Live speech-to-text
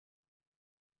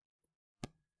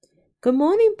Good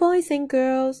morning, boys and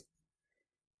girls.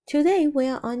 Today we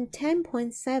are on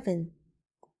 10.7.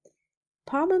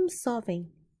 Problem solving.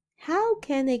 How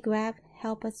can a graph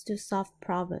help us to solve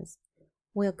problems?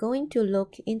 We are going to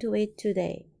look into it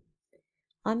today.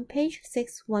 On page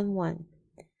 611,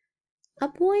 a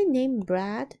boy named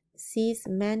Brad sees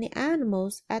many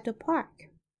animals at the park.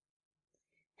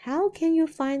 How can you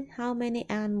find how many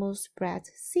animals Brad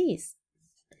sees?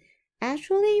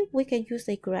 Actually, we can use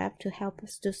a graph to help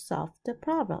us to solve the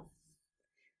problem.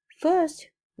 First,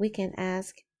 we can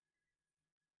ask,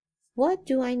 what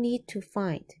do I need to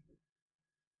find?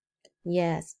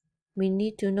 Yes, we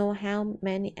need to know how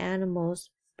many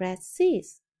animals Brad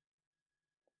sees.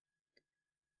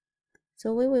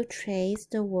 So we will trace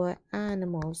the word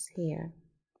animals here.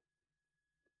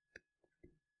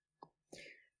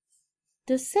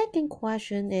 The second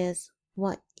question is,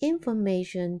 what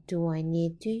information do I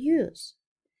need to use?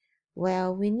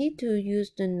 Well, we need to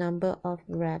use the number of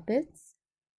rabbits,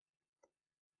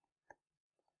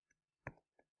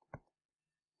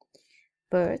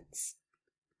 birds,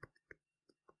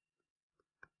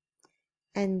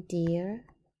 and deer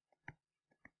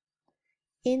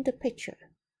in the picture.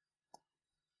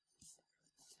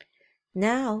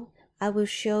 Now, I will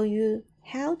show you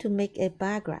how to make a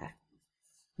bar graph.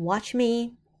 Watch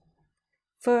me.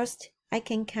 First, I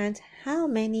can count how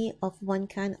many of one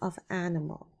kind of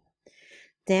animal.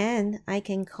 Then I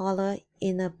can color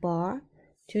in a bar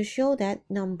to show that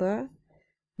number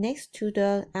next to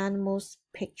the animal's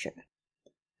picture.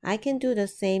 I can do the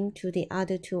same to the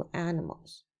other two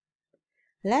animals.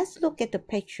 Let's look at the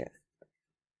picture.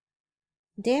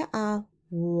 There are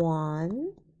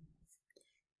 1,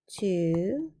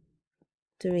 2,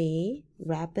 3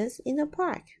 rabbits in the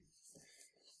park.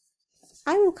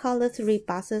 I will color 3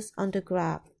 boxes on the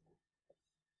graph.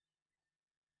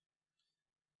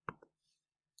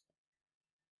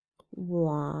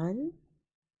 1,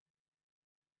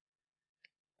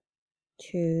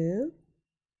 2,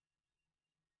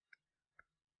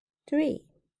 3.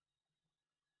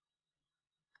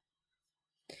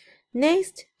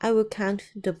 Next, I will count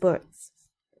the birds.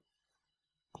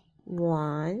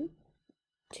 1,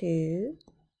 2,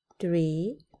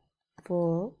 3,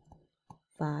 4,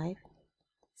 5,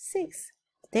 6.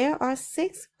 There are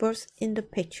 6 birds in the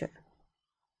picture.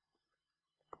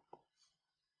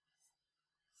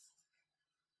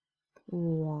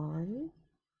 1,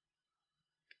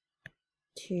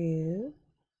 2,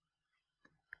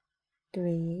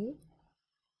 3,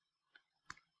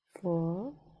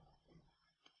 4,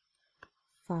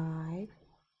 5,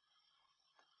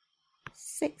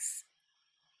 6.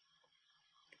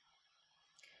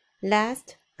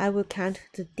 Last, I will count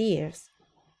the deers.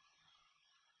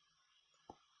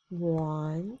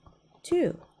 1,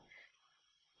 2.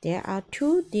 There are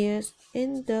 2 deers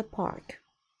in the park.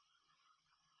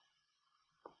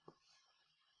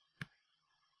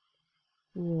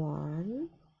 1,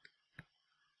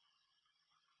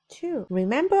 2.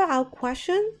 Remember our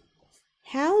question?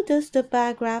 How does the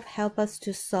bar graph help us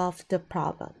to solve the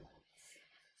problem?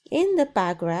 In the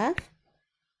bar graph,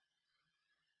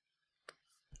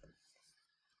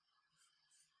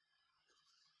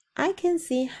 I can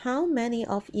see how many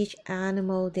of each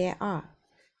animal there are.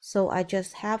 So I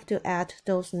just have to add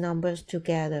those numbers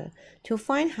together to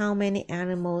find how many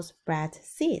animals Brad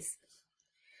sees.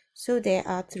 So there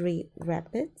are 3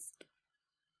 rabbits,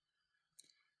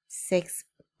 6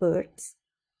 birds,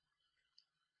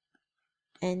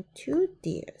 and 2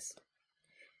 deers.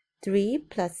 3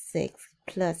 plus 6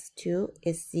 plus 2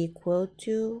 is equal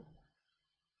to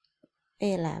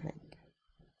 11.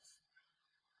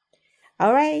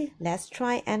 Alright, let's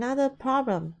try another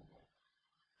problem.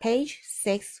 Page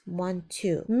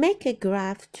 612. Make a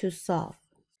graph to solve.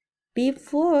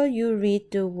 Before you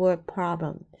read the word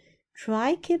problem,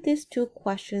 try keep these 2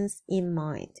 questions in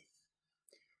mind.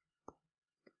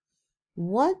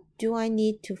 What do I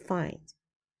need to find?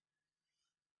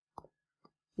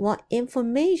 What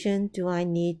information do I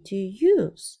need to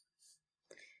use?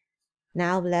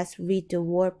 Now let's read the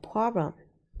word problem.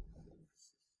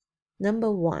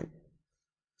 Number 1.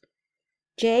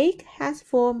 Jake has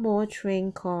 4 more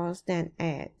train cars than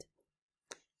Ed.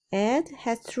 Ed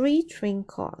has 3 train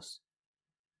cars.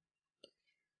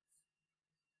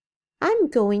 I'm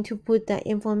going to put the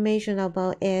information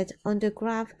about Ed on the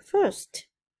graph first.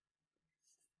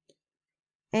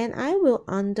 And I will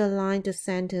underline the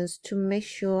sentence to make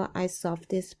sure I solve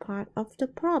this part of the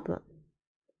problem.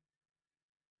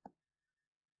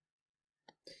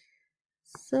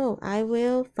 So I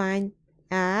will find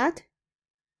Ed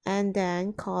and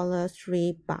then color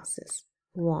 3 boxes.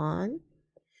 1,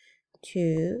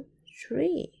 2,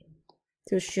 3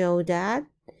 to show that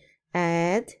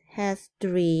Ed has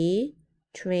 3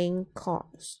 train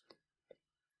cars.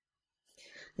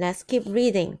 Let's keep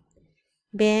reading.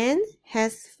 Ben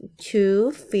has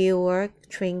 2 fewer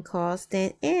train cars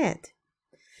than Ed.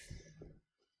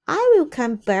 I will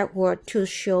count backward to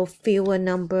show fewer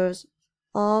numbers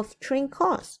of train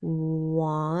cars.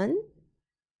 1,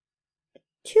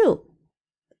 2.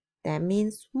 That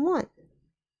means 1.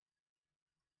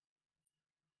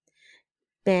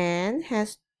 Ben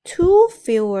has 2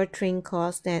 fewer train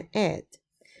cars than Ed.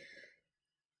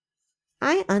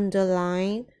 I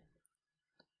underline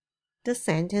the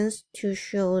sentence to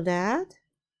show that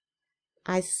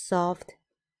I solved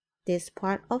this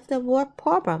part of the word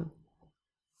problem.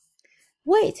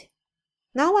 Wait,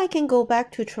 now I can go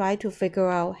back to try to figure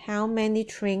out how many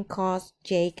train cars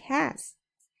Jake has.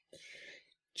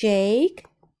 Jake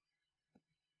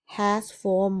has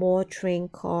 4 more train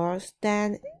cars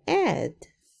than Ed.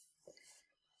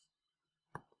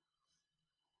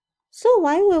 So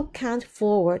I will count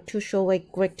forward to show a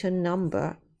greater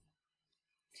number.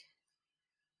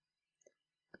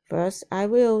 First, I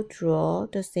will draw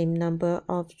the same number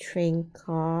of train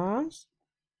cars.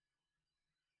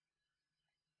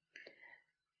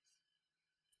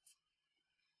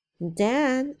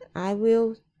 Then I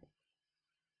will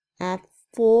add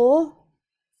 4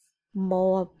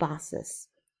 more buses.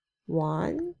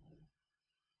 1,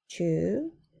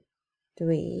 2,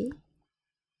 3,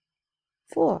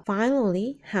 4.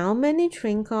 Finally, how many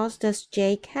train cars does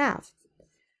Jake have?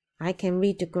 I can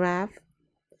read the graph,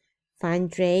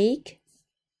 find Jake,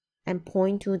 and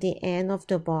point to the end of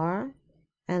the bar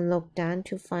and look down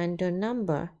to find the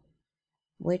number,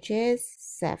 which is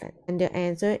 7. And the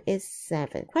answer is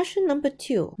 7. Question number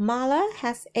 2. Marla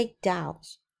has 8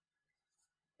 dolls.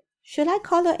 Should I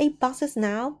color 8 boxes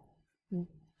now?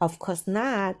 Of course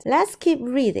not. Let's keep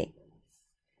reading.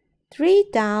 3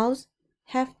 dolls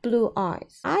have blue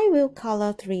eyes. I will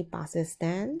color 3 boxes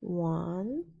then.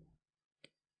 1,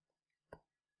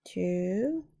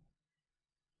 2,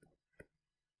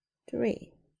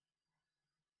 3.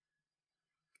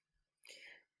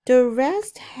 The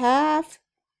rest have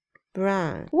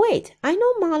brown. Wait, I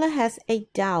know Marla has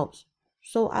 8 dolls,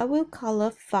 so I will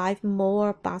color 5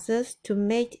 more boxes to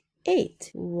make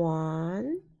 8.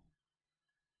 1,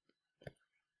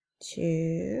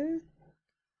 2,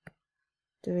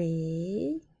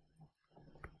 3,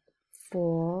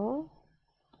 4,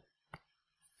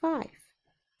 5.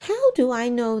 How do I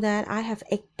know that I have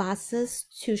 8 boxes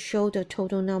to show the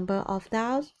total number of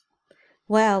dolls?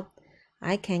 Well,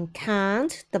 I can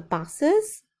count the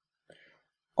boxes,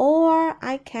 or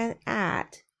I can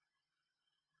add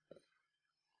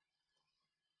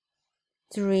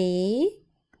 3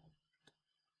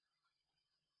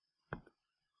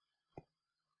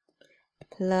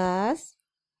 plus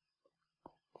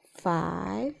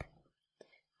 5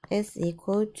 is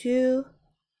equal to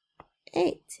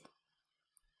 8.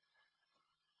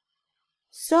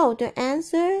 So the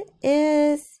answer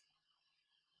is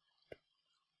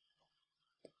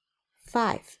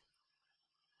 5.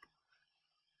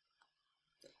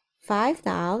 5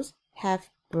 dolls have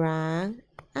brown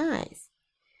eyes,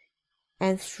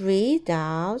 and 3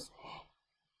 dolls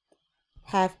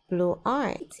have blue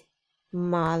eyes.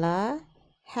 Marla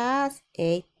has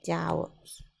 8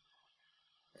 dolls.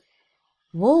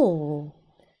 Whoa!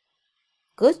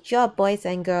 Good job, boys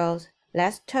and girls.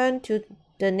 Let's turn to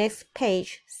the next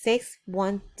page,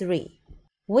 613.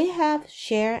 We have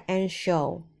share and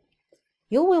show.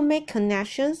 You will make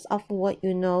connections of what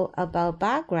you know about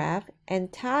bar graph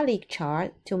and tally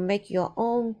chart to make your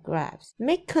own graphs.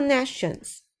 Make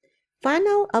connections. Find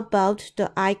out about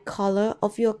the eye color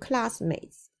of your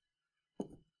classmates.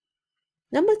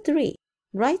 Number 3.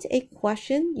 Write a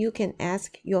question you can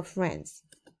ask your friends.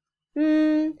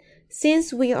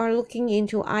 Since we are looking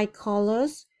into eye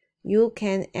colors, you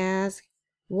can ask,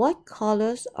 what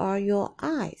colors are your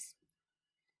eyes?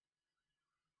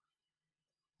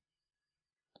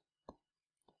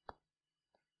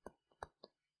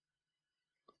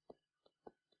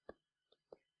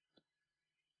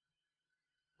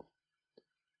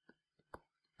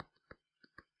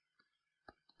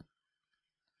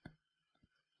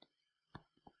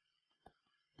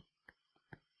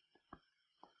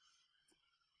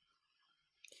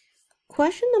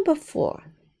 Question number 4.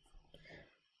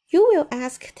 You will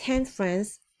ask 10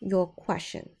 friends your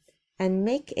question and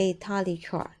make a tally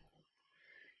chart.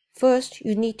 First,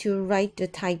 you need to write the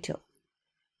title.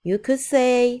 You could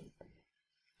say,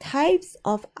 Types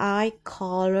of eye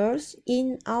colors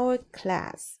in our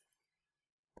class.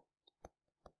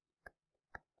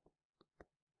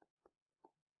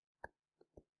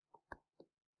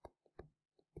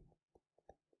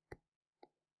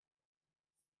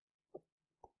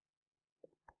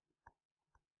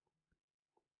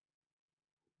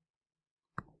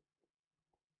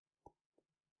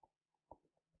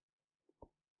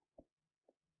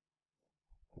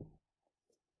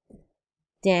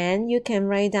 Then you can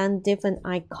write down different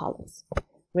eye colors.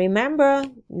 Remember,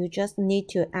 you just need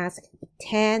to ask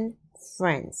 10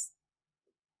 friends.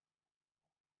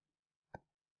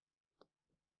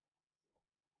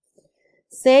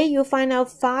 Say you find out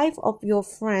 5 of your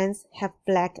friends have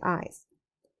black eyes.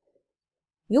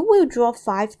 You will draw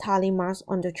 5 tally marks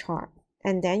on the chart,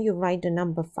 and then you write the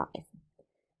number 5.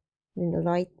 You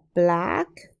write black,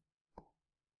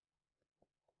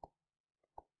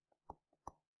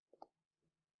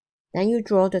 then you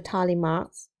draw the tally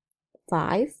marks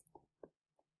 5,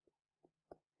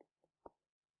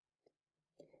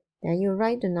 then you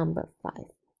write the number 5.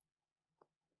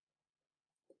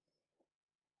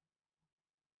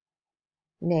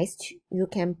 Next, you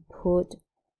can put,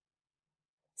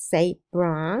 say,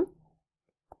 brown.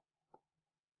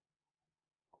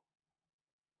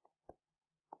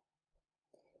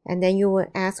 And then you will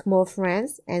ask more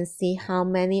friends and see how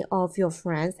many of your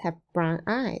friends have brown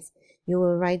eyes. You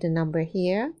will write the number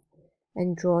here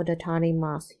and draw the tally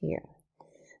marks here.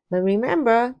 But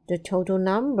remember, the total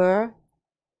number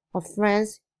of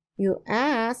friends you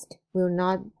asked will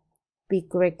not be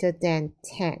greater than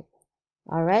 10.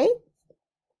 Alright?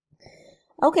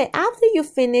 Okay, after you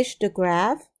finish the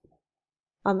graph,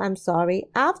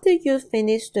 after you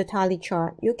finish the tally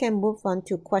chart, you can move on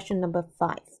to question number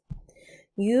 5.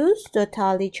 Use the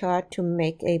tally chart to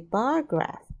make a bar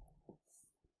graph.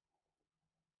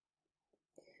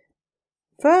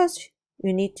 First,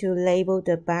 you need to label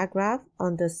the bar graph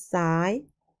on the side.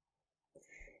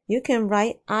 You can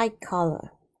write eye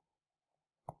color.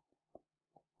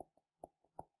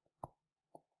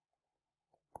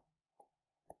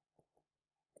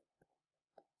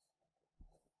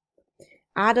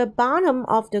 At the bottom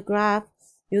of the graph,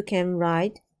 you can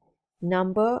write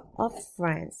number of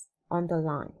friends on the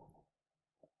line.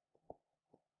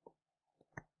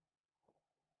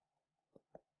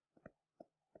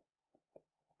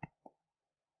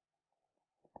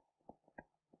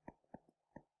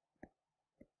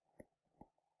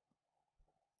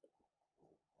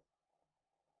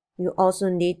 You also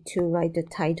need to write the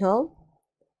title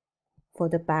for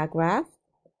the bar graph,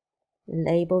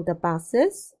 label the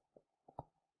boxes.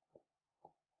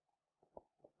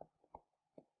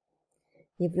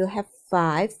 If you have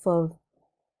 5 for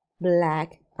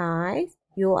black eyes,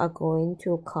 you are going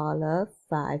to color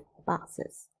 5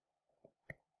 boxes.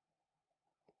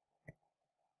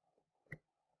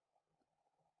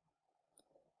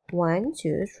 One,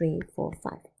 two, three, four,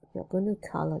 5. You're going to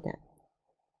color them.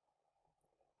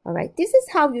 Alright, this is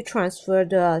how you transfer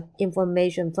the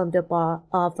information from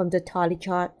the tally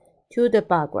chart to the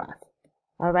bar graph.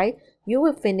 Alright, you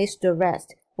will finish the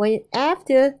rest.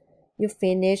 After you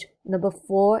finish number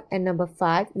 4 and number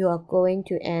 5, you are going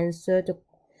to answer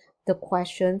the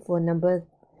question for number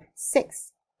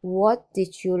 6. What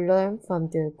did you learn from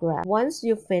the graph? Once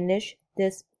you finish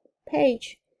this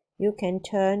page, you can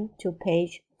turn to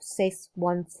page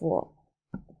 614.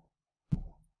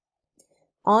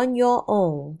 On your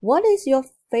own, what is your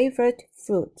favorite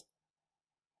fruit?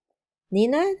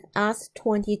 Nina asked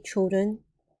 20 children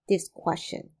this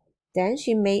question. Then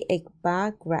she made a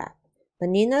bar graph. But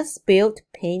Nina spilled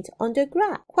paint on the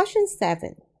graph. Question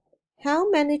 7. How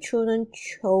many children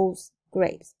chose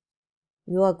grapes?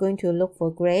 You are going to look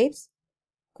for grapes.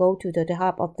 Go to the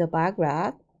top of the bar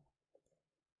graph.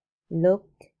 Look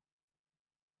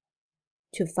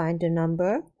to find the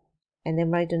number and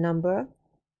then write the number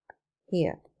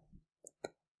here.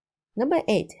 Number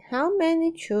 8. How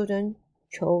many children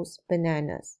chose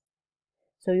bananas?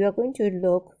 So you are going to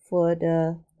look for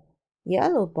the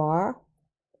yellow bar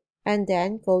and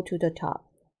then go to the top.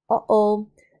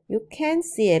 You can't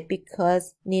see it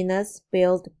because Nina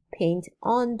spilled paint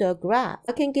on the graph.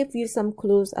 I can give you some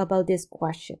clues about this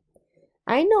question.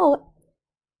 I know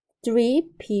 3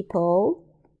 people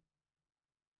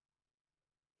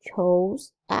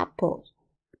chose apples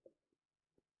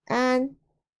and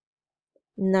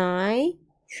 9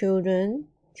 children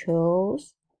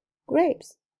chose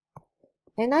grapes.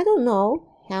 And I don't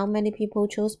know how many people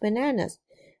chose bananas.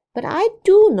 But I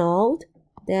do know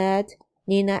that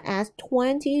Nina asked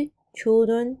 20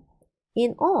 children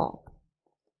in all.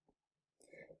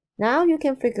 Now you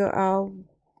can figure out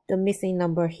the missing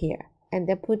number here and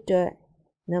then put the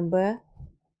number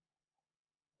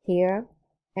here,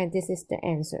 and this is the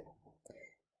answer.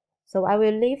 So I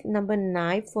will leave number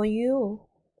 9 for you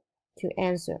to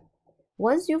answer.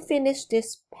 Once you finish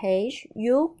this page,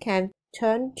 you can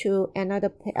turn to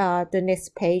the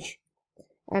next page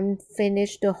and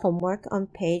finish the homework on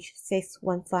page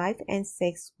 615 and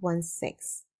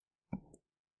 616.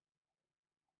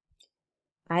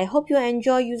 I hope you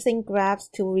enjoy using graphs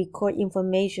to record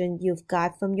information you've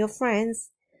got from your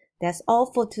friends. That's all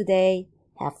for today.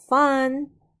 Have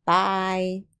fun.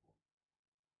 Bye.